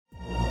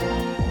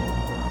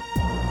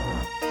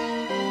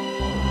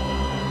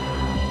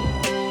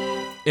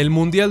El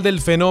Mundial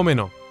del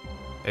Fenómeno.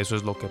 Eso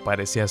es lo que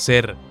parecía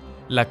ser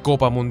la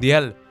Copa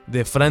Mundial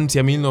de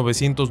Francia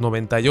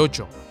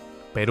 1998.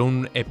 Pero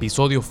un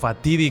episodio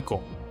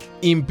fatídico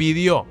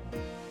impidió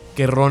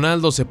que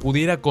Ronaldo se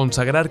pudiera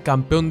consagrar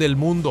campeón del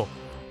mundo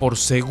por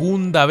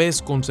segunda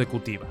vez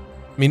consecutiva.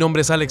 Mi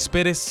nombre es Alex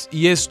Pérez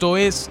y esto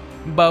es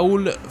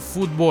Baúl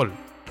Fútbol,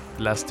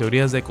 las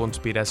teorías de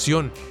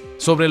conspiración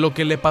sobre lo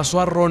que le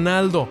pasó a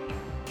Ronaldo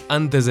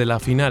antes de la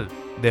final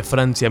de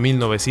Francia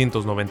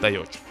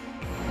 1998.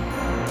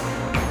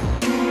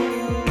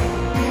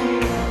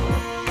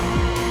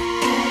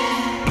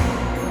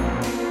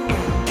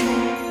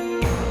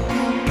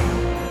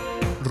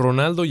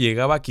 Ronaldo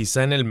llegaba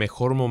quizá en el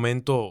mejor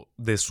momento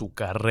de su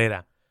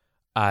carrera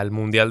al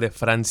Mundial de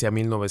Francia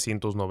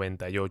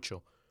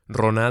 1998.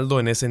 Ronaldo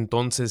en ese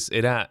entonces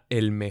era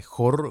el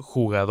mejor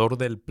jugador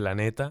del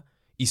planeta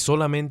y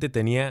solamente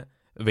tenía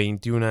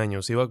 21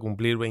 años. Iba a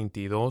cumplir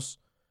 22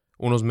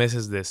 unos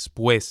meses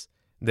después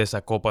de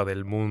esa Copa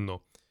del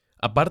Mundo.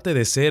 Aparte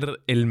de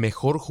ser el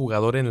mejor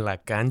jugador en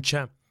la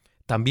cancha,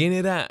 también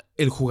era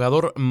el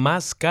jugador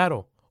más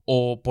caro,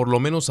 o por lo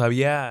menos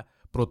había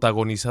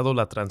protagonizado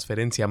la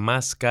transferencia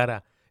más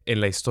cara en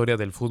la historia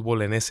del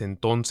fútbol en ese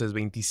entonces,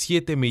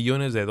 $27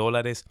 millones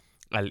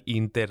al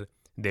Inter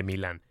de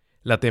Milán.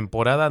 La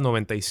temporada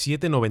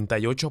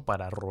 97-98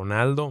 para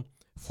Ronaldo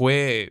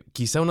fue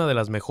quizá una de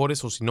las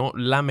mejores, o si no,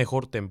 la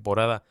mejor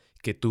temporada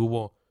que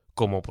tuvo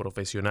como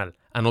profesional.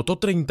 Anotó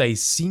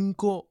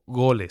 35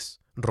 goles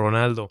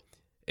Ronaldo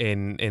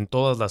en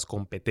todas las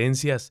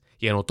competencias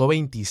y anotó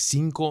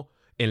 25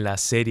 en la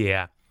Serie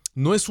A.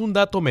 No es un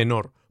dato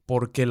menor,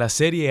 porque la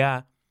Serie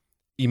A,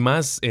 y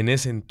más en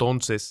ese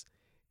entonces,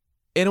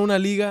 era una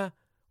liga,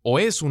 o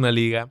es una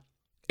liga,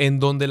 en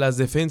donde las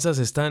defensas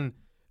están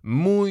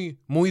muy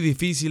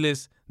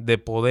difíciles de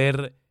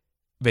poder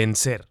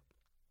vencer.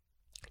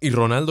 Y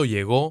Ronaldo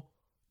llegó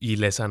y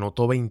les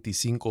anotó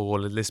 25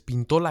 goles, les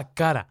pintó la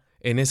cara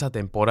en esa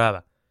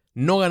temporada.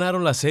 No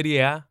ganaron la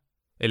Serie A,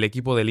 el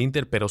equipo del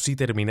Inter, pero sí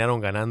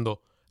terminaron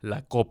ganando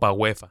la Copa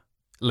UEFA.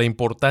 La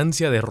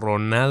importancia de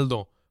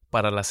Ronaldo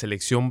para la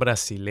selección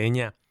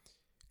brasileña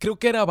creo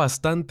que era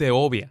bastante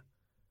obvia.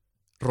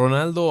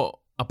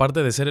 Ronaldo,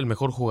 aparte de ser el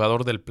mejor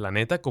jugador del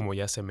planeta, como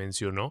ya se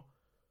mencionó,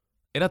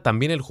 era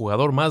también el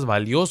jugador más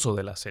valioso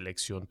de la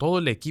selección. Todo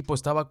el equipo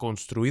estaba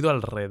construido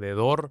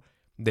alrededor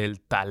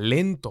del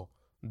talento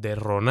de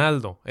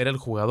Ronaldo. Era el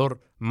jugador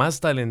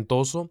más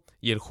talentoso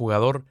y el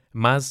jugador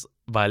más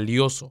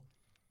valioso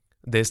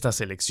de esta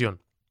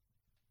selección.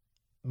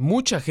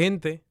 Mucha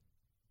gente,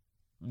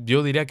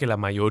 yo diría que la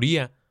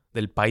mayoría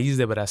del país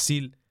de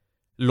Brasil,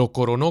 lo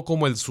coronó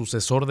como el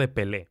sucesor de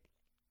Pelé.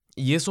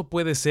 Y eso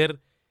puede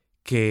ser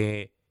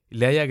que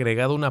le haya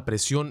agregado una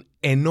presión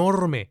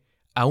enorme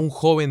a un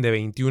joven de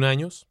 21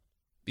 años,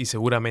 y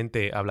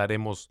seguramente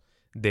hablaremos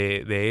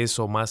de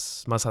eso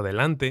más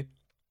adelante,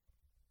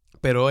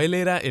 pero él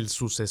era el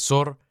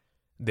sucesor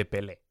de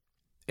Pelé.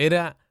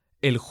 Era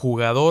el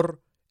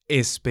jugador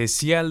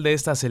especial de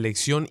esta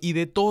selección y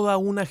de toda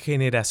una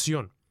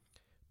generación,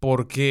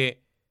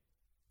 porque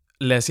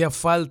le hacía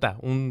falta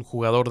un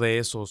jugador de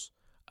esos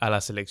a la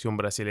selección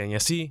brasileña.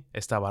 Sí,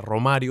 estaba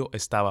Romário,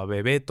 estaba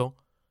Bebeto,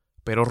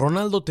 pero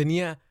Ronaldo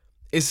tenía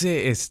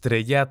ese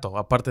estrellato.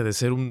 Aparte de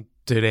ser un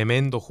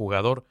tremendo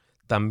jugador,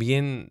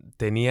 también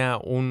tenía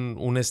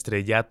un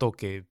estrellato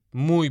que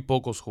muy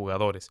pocos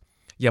jugadores.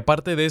 Y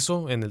aparte de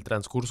eso, en el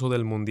transcurso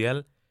del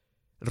Mundial,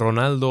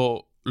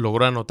 Ronaldo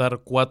logró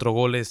anotar 4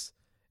 goles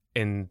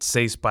en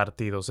 6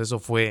 partidos.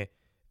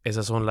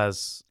 Esas son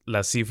las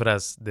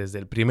cifras desde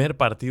el primer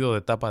partido de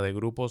etapa de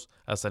grupos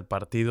hasta el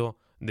partido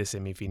de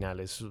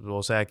semifinales.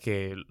 O sea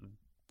que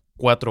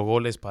 4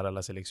 goles para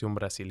la selección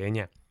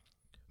brasileña,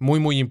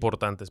 muy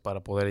importantes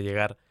para poder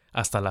llegar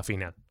hasta la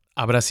final.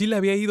 A Brasil le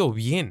había ido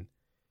bien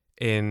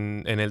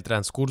en el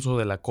transcurso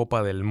de la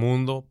Copa del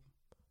Mundo.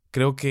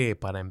 Creo que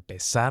para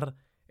empezar,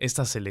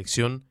 esta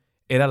selección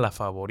era la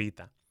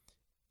favorita.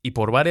 Y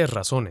por varias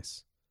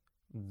razones.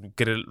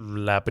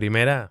 La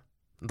primera,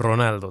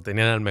 Ronaldo,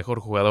 tenían al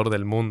mejor jugador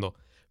del mundo.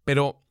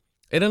 Pero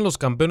eran los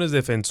campeones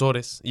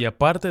defensores, y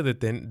aparte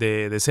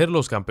de ser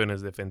los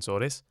campeones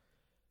defensores,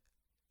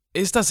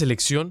 esta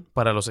selección,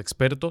 para los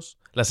expertos,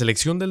 la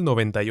selección del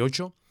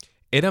 98,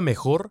 era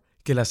mejor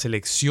que la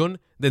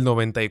selección del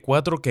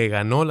 94 que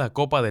ganó la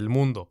Copa del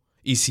Mundo.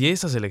 Y si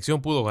esa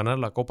selección pudo ganar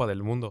la Copa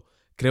del Mundo,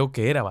 creo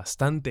que era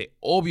bastante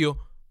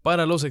obvio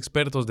para los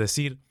expertos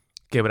decir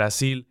que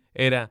Brasil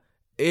era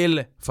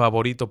el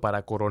favorito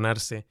para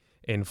coronarse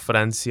en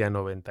Francia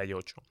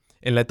 98.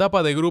 En la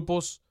etapa de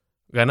grupos,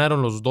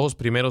 ganaron los 2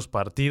 primeros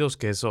partidos,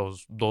 que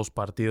esos 2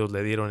 partidos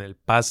le dieron el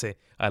pase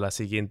a la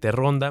siguiente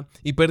ronda,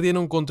 y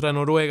perdieron contra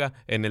Noruega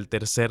en el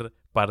tercer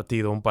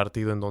partido, un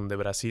partido en donde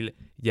Brasil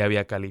ya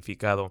había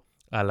calificado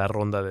a la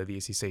ronda de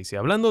 16. Y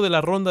hablando de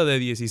la ronda de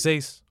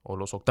 16, o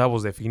los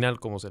octavos de final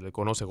como se le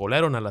conoce,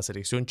 golearon a la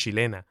selección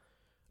chilena.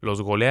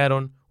 Los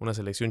golearon, una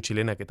selección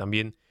chilena que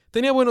también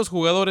tenía buenos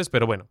jugadores,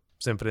 pero bueno,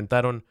 se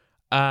enfrentaron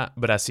a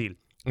Brasil.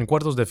 En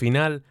cuartos de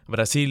final,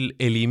 Brasil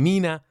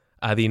elimina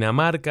a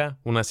Dinamarca,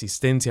 una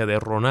asistencia de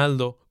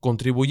Ronaldo,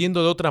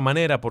 contribuyendo de otra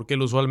manera porque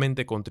él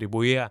usualmente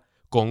contribuía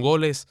con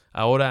goles,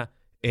 ahora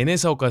en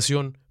esa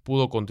ocasión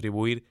pudo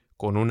contribuir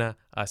con una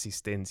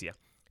asistencia.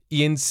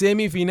 Y en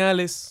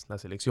semifinales, la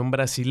selección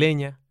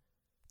brasileña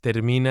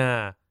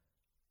termina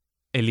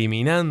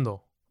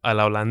eliminando a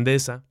la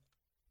holandesa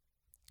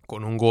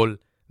con un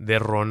gol de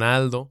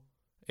Ronaldo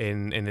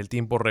en el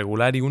tiempo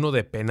regular y uno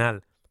de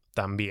penal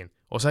también.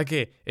 O sea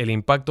que el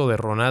impacto de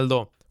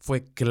Ronaldo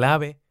fue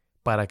clave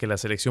para que la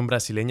selección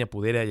brasileña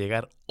pudiera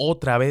llegar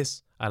otra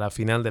vez a la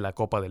final de la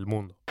Copa del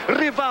Mundo.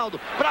 Rivaldo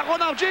para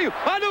Ronaldinho,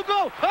 olha o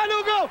gol, olha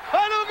o gol,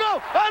 olha o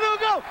gol, olha o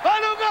gol,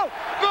 olha o gol!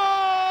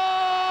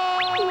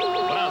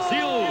 ¡Gol!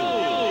 ¡Brasil!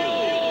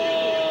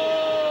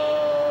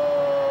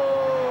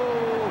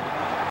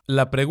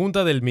 La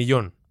pregunta del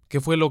millón, ¿qué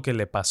fue lo que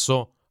le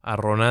pasó a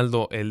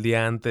Ronaldo el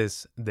día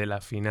antes de la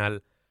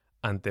final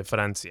ante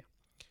Francia?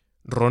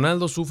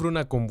 Ronaldo sufre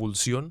una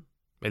convulsión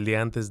el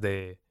día antes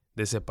de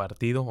ese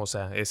partido, o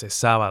sea, ese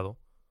sábado.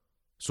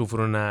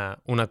 Sufre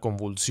una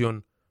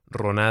convulsión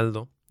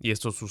Ronaldo, y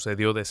esto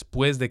sucedió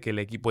después de que el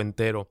equipo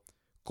entero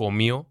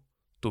comió,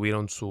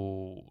 tuvieron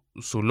su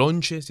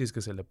lonche, si es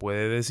que se le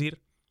puede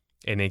decir,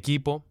 en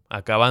equipo,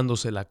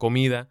 acabándose la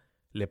comida,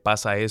 le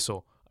pasa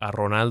eso a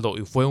Ronaldo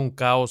y fue un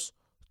caos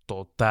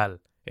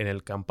total en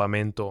el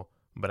campamento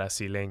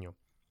brasileño.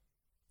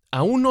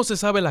 Aún no se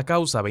sabe la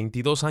causa,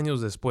 22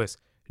 años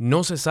después,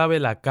 no se sabe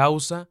la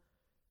causa.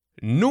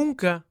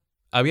 Nunca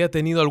había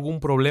tenido algún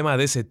problema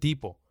de ese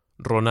tipo,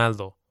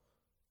 Ronaldo.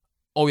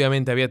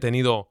 Obviamente había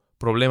tenido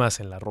problemas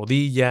en la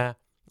rodilla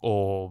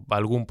o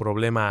algún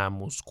problema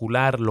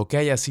muscular, lo que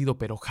haya sido,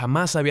 pero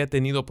jamás había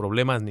tenido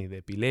problemas ni de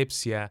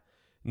epilepsia,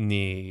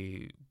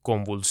 ni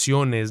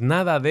convulsiones,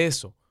 nada de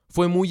eso.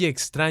 Fue muy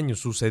extraño,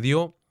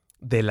 sucedió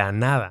de la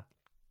nada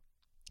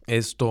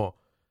esto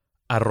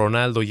a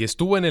Ronaldo y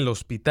estuvo en el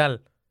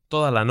hospital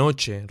toda la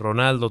noche.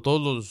 Ronaldo,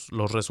 todos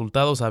los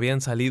resultados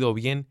habían salido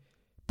bien.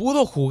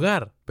 Pudo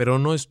jugar, pero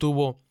no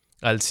estuvo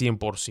al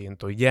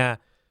 100%.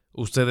 Ya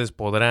ustedes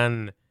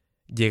podrán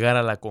llegar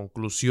a la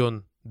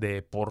conclusión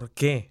de por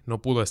qué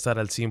no pudo estar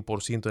al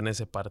 100% en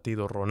ese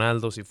partido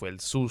Ronaldo, si fue el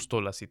susto,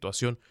 la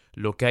situación,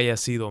 lo que haya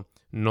sido,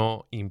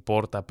 no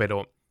importa.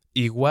 Pero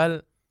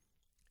igual,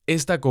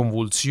 esta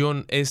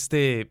convulsión,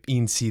 este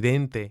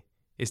incidente,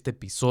 este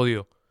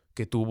episodio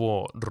que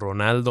tuvo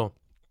Ronaldo,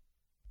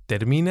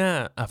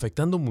 termina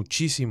afectando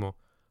muchísimo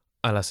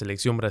a la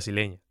selección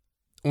brasileña.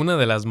 Una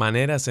de las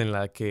maneras en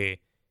la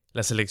que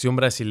la selección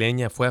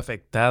brasileña fue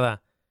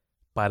afectada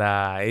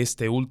para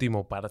este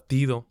último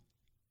partido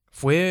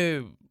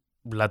fue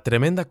la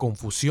tremenda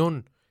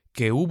confusión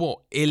que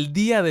hubo el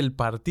día del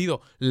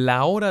partido,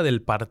 la hora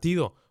del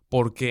partido,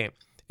 porque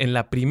en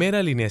la primera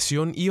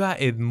alineación iba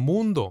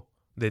Edmundo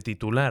de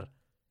titular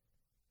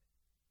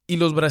y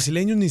los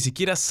brasileños ni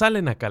siquiera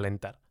salen a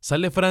calentar.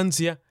 Sale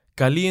Francia,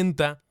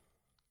 calienta,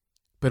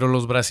 pero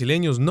los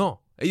brasileños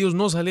no. Ellos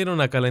no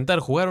salieron a calentar,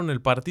 jugaron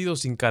el partido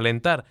sin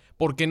calentar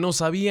porque no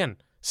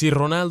sabían si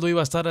Ronaldo iba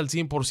a estar al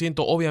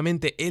 100%,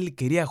 obviamente él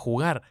quería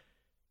jugar.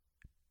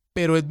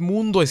 Pero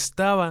Edmundo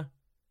estaba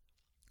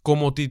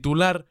como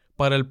titular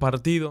para el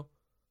partido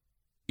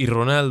y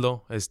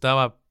Ronaldo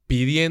estaba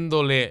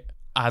pidiéndole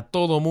a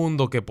todo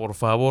mundo que por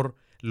favor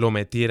lo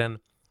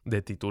metieran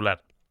de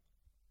titular.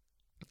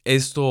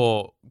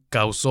 Esto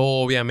causó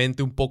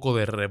obviamente un poco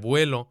de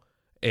revuelo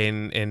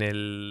en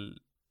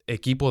el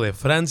equipo de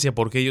Francia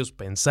porque ellos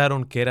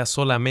pensaron que era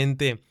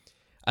solamente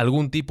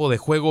algún tipo de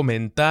juego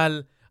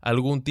mental,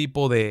 algún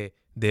tipo de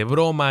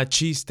broma,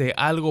 chiste,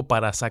 algo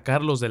para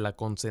sacarlos de la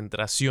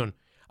concentración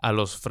a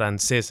los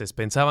franceses.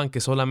 Pensaban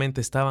que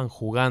solamente estaban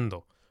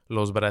jugando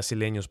los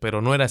brasileños,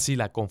 pero no era así.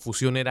 La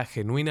confusión era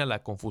genuina,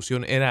 la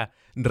confusión era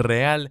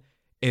real.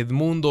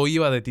 Edmundo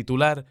iba de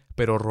titular,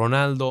 pero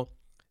Ronaldo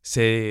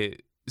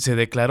se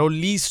declaró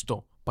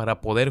listo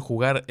para poder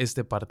jugar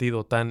este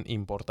partido tan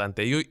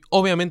importante. Y hoy,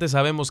 obviamente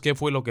sabemos qué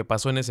fue lo que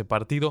pasó en ese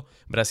partido.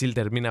 Brasil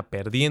termina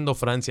perdiendo,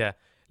 Francia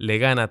le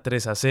gana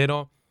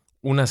 3-0,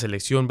 una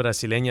selección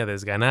brasileña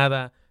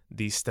desganada,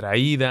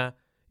 distraída,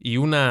 y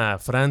una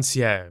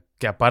Francia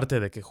que aparte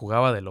de que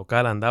jugaba de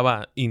local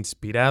andaba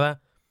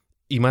inspirada,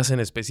 y más en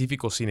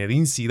específico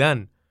Zinedine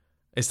Zidane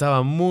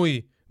estaba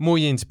muy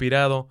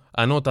inspirado,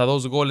 anota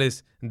 2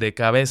 goles de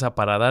cabeza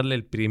para darle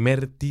el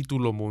primer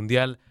título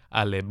mundial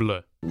a Le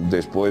Bleu.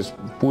 Después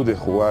pude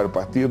jugar el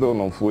partido,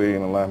 no fue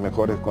en las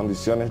mejores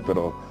condiciones,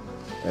 pero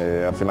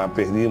al final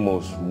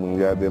perdimos el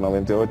Mundial de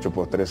 98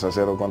 por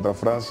 3-0 contra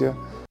Francia.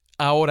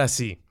 Ahora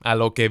sí, a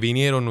lo que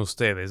vinieron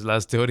ustedes,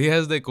 las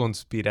teorías de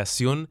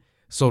conspiración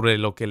sobre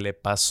lo que le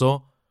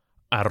pasó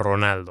a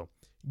Ronaldo.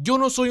 Yo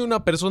no soy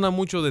una persona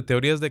mucho de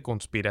teorías de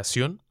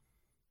conspiración,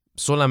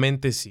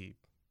 solamente si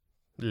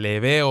le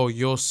veo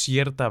yo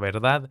cierta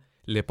verdad,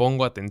 le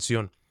pongo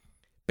atención.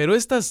 Pero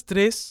estas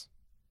tres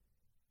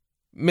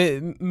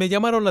me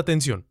llamaron la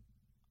atención,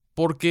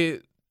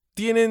 porque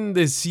tienen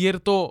de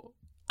cierto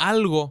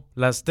algo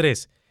las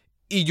tres,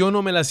 y yo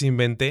no me las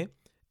inventé.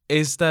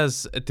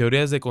 Estas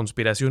teorías de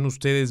conspiración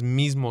ustedes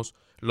mismos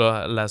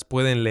las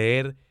pueden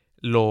leer,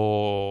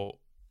 yo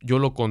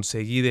lo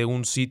conseguí de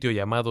un sitio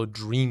llamado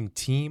Dream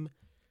Team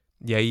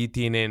y ahí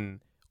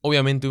tienen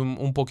obviamente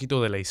un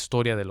poquito de la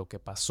historia de lo que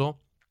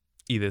pasó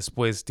y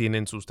después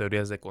tienen sus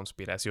teorías de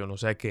conspiración. O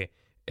sea que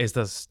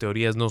estas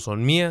teorías no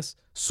son mías,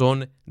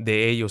 son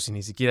de ellos y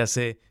ni siquiera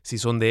sé si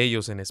son de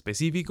ellos en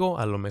específico.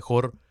 A lo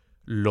mejor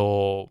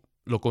lo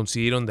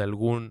consiguieron de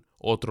algún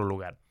otro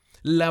lugar.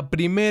 La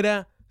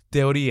primera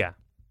teoría: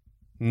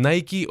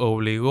 Nike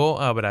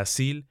obligó a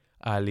Brasil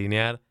a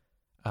alinear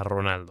a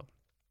Ronaldo.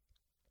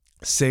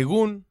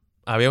 Según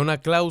había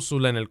una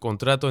cláusula en el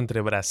contrato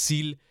entre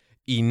Brasil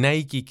y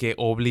Nike que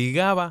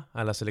obligaba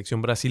a la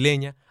selección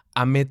brasileña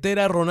a meter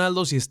a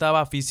Ronaldo si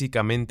estaba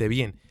físicamente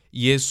bien.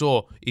 Y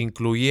eso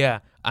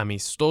incluía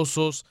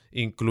amistosos,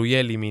 incluía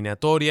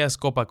eliminatorias,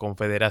 Copa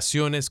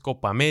Confederaciones,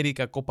 Copa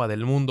América, Copa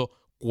del Mundo.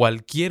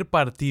 Cualquier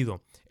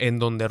partido en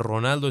donde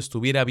Ronaldo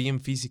estuviera bien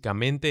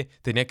físicamente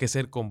tenía que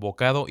ser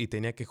convocado y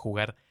tenía que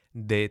jugar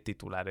de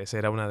titular. Esa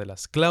era una de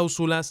las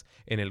cláusulas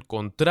en el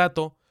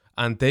contrato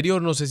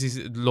anterior. No sé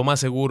si lo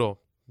más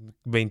seguro,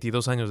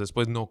 22 años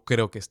después, no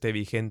creo que esté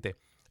vigente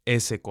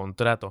ese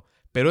contrato.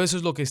 Pero eso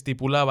es lo que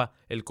estipulaba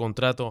el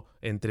contrato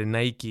entre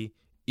Nike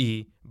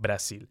y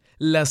Brasil.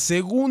 La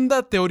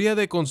segunda teoría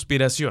de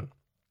conspiración: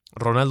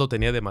 Ronaldo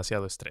tenía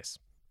demasiado estrés.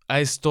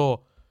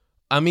 Esto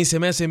a mí se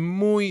me hace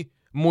muy,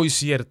 muy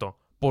cierto,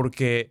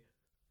 porque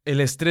el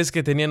estrés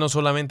que tenía no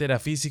solamente era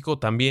físico,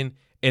 también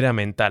era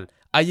mental.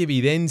 Hay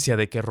evidencia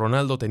de que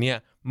Ronaldo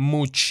tenía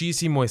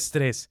muchísimo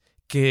estrés,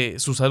 que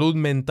su salud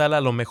mental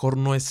a lo mejor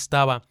no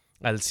estaba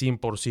al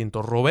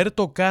 100%.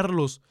 Roberto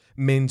Carlos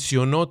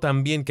mencionó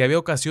también que había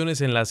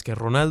ocasiones en las que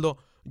Ronaldo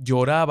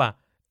lloraba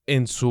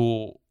en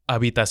su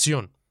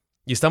habitación.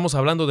 Y estamos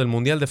hablando del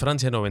Mundial de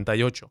Francia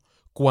 98.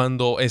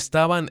 Cuando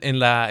estaban en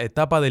la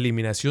etapa de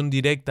eliminación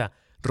directa,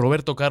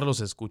 Roberto Carlos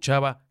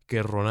escuchaba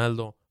que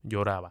Ronaldo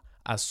lloraba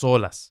a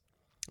solas.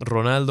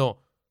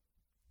 Ronaldo,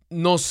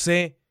 no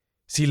sé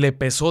si le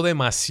pesó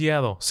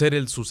demasiado ser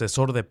el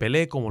sucesor de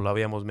Pelé, como lo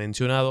habíamos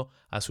mencionado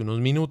hace unos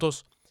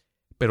minutos,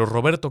 pero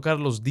Roberto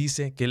Carlos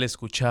dice que él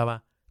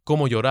escuchaba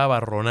cómo lloraba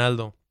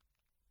Ronaldo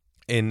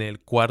en el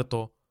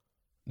cuarto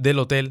del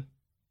hotel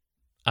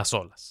a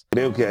solas.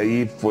 Creo que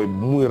ahí fue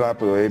muy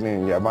rápido él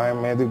en llamar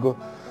al médico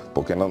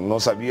porque no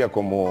sabía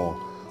cómo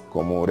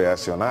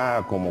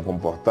reaccionar, cómo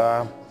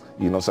comportar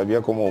y no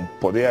sabía cómo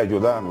poder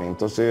ayudarme.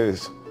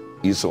 Entonces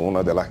hizo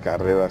una de las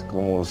carreras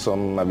como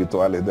son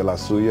habituales de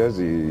las suyas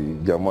y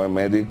llamó al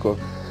médico,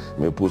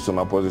 me puso en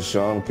una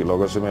posición que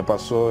luego se me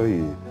pasó.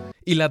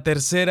 Y la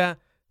tercera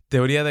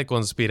teoría de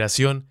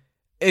conspiración,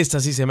 esta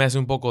sí se me hace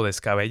un poco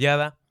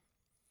descabellada,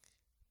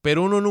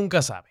 pero uno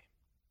nunca sabe.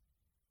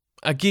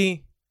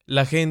 Aquí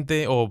la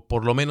gente, o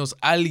por lo menos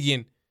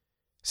alguien,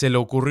 se le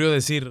ocurrió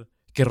decir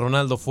que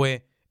Ronaldo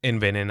fue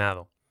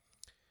envenenado.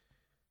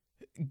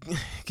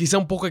 Quizá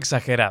un poco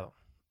exagerado,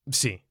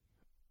 sí.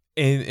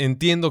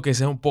 Entiendo que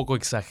sea un poco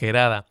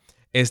exagerada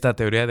esta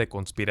teoría de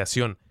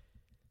conspiración,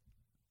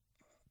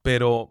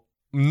 pero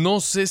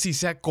no sé si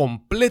sea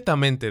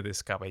completamente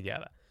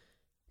descabellada,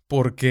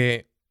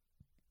 porque,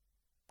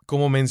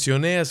 como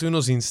mencioné hace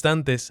unos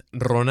instantes,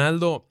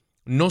 Ronaldo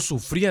no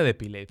sufría de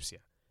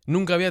epilepsia.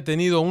 Nunca había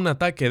tenido un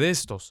ataque de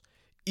estos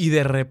y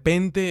de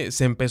repente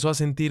se empezó a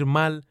sentir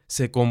mal,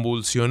 se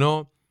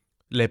convulsionó,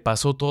 le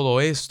pasó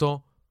todo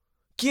esto.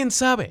 ¿Quién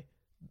sabe?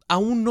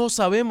 Aún no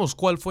sabemos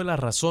cuál fue la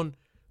razón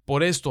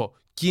por esto.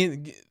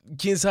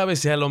 ¿Quién sabe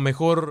si a lo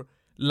mejor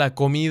la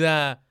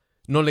comida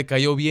no le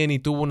cayó bien y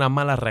tuvo una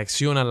mala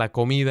reacción a la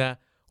comida?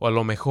 O a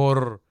lo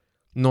mejor,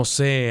 no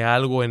sé,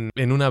 algo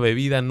en una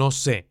bebida, no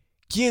sé.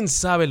 ¿Quién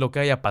sabe lo que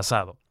haya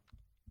pasado?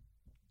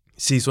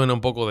 Sí, suena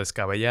un poco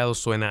descabellado,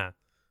 suena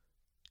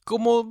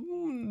como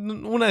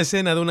una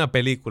escena de una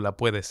película,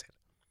 puede ser.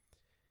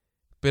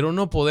 Pero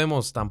no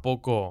podemos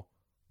tampoco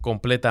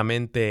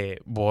completamente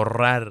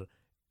borrar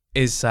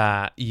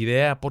esa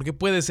idea, porque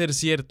puede ser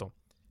cierto.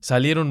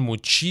 Salieron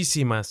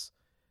muchísimas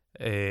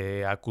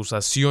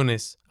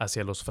acusaciones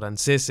hacia los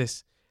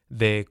franceses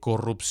de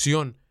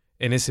corrupción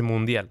en ese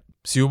mundial.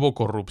 Si hubo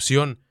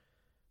corrupción,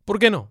 ¿por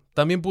qué no?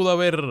 También pudo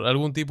haber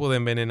algún tipo de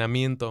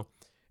envenenamiento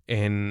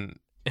en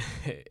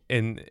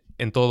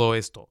todo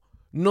esto.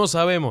 No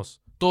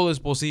sabemos, todo es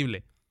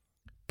posible.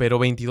 Pero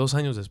 22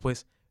 años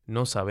después,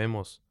 no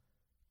sabemos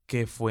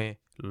qué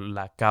fue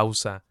la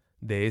causa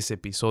de ese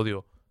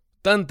episodio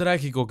tan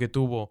trágico que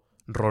tuvo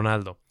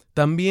Ronaldo.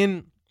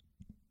 También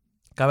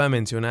cabe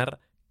mencionar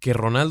que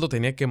Ronaldo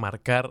tenía que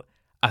marcar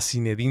a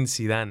Zinedine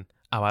Zidane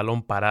a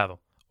balón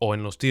parado o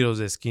en los tiros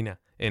de esquina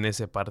en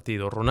ese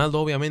partido. Ronaldo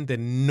obviamente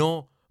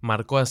no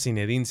marcó a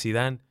Zinedine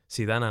Zidane.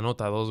 Zidane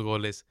anota 2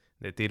 goles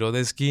de tiro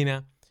de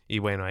esquina y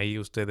bueno, ahí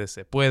ustedes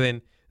se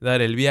pueden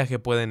dar el viaje,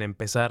 pueden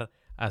empezar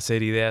a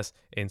hacer ideas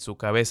en su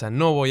cabeza.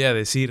 No voy a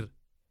decir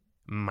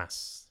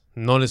más.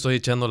 No le estoy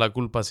echando la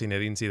culpa a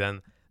Zinedine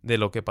Zidane de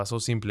lo que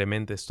pasó,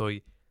 simplemente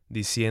estoy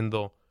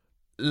diciendo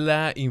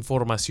la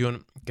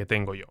información que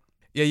tengo yo.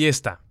 Y ahí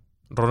está.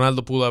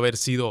 Ronaldo pudo haber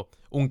sido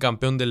un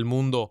campeón del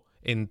mundo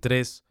en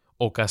 3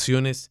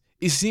 ocasiones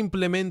y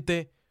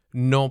simplemente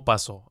no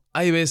pasó.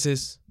 Hay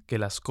veces que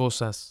las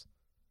cosas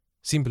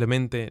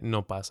simplemente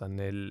no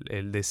pasan.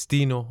 El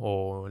destino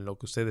o lo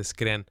que ustedes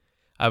crean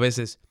a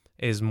veces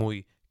es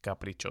muy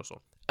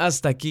caprichoso.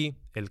 Hasta aquí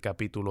el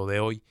capítulo de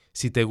hoy.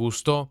 Si te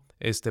gustó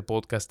este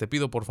podcast, te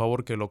pido por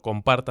favor que lo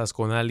compartas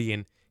con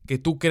alguien que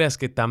tú creas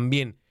que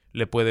también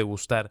le puede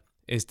gustar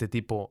este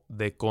tipo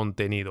de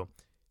contenido.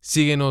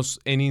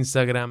 Síguenos en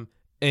Instagram,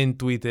 en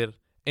Twitter,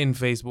 en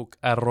Facebook,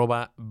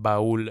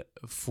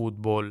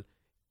 @baúlfutbol.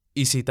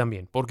 Y sí,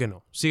 también, ¿por qué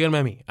no? Síganme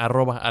a mí,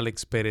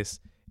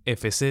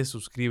 @AlexPérezFC.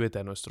 Suscríbete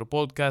a nuestro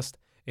podcast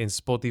en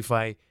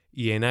Spotify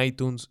y en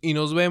iTunes. Y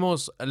nos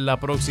vemos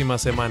la próxima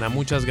semana.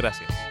 Muchas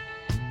gracias.